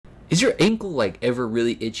Is your ankle like ever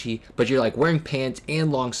really itchy, but you're like wearing pants and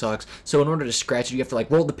long socks, so in order to scratch it, you have to like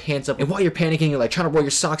roll the pants up, and while you're panicking, you're like trying to roll your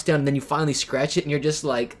socks down, and then you finally scratch it, and you're just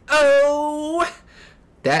like, oh!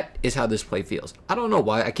 That is how this play feels. I don't know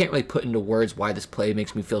why. I can't really put into words why this play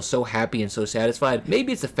makes me feel so happy and so satisfied.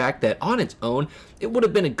 Maybe it's the fact that on its own, it would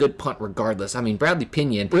have been a good punt regardless. I mean, Bradley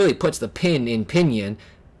Pinion really puts the pin in Pinion.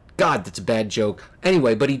 God, that's a bad joke.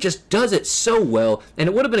 Anyway, but he just does it so well, and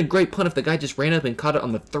it would have been a great punt if the guy just ran up and caught it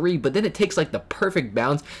on the 3, but then it takes like the perfect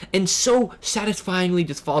bounce and so satisfyingly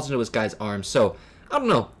just falls into his guy's arms. So, I don't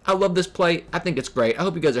know. I love this play. I think it's great. I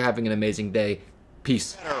hope you guys are having an amazing day.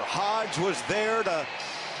 Peace. Hodge was there to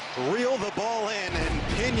reel the ball in, and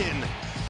Pinion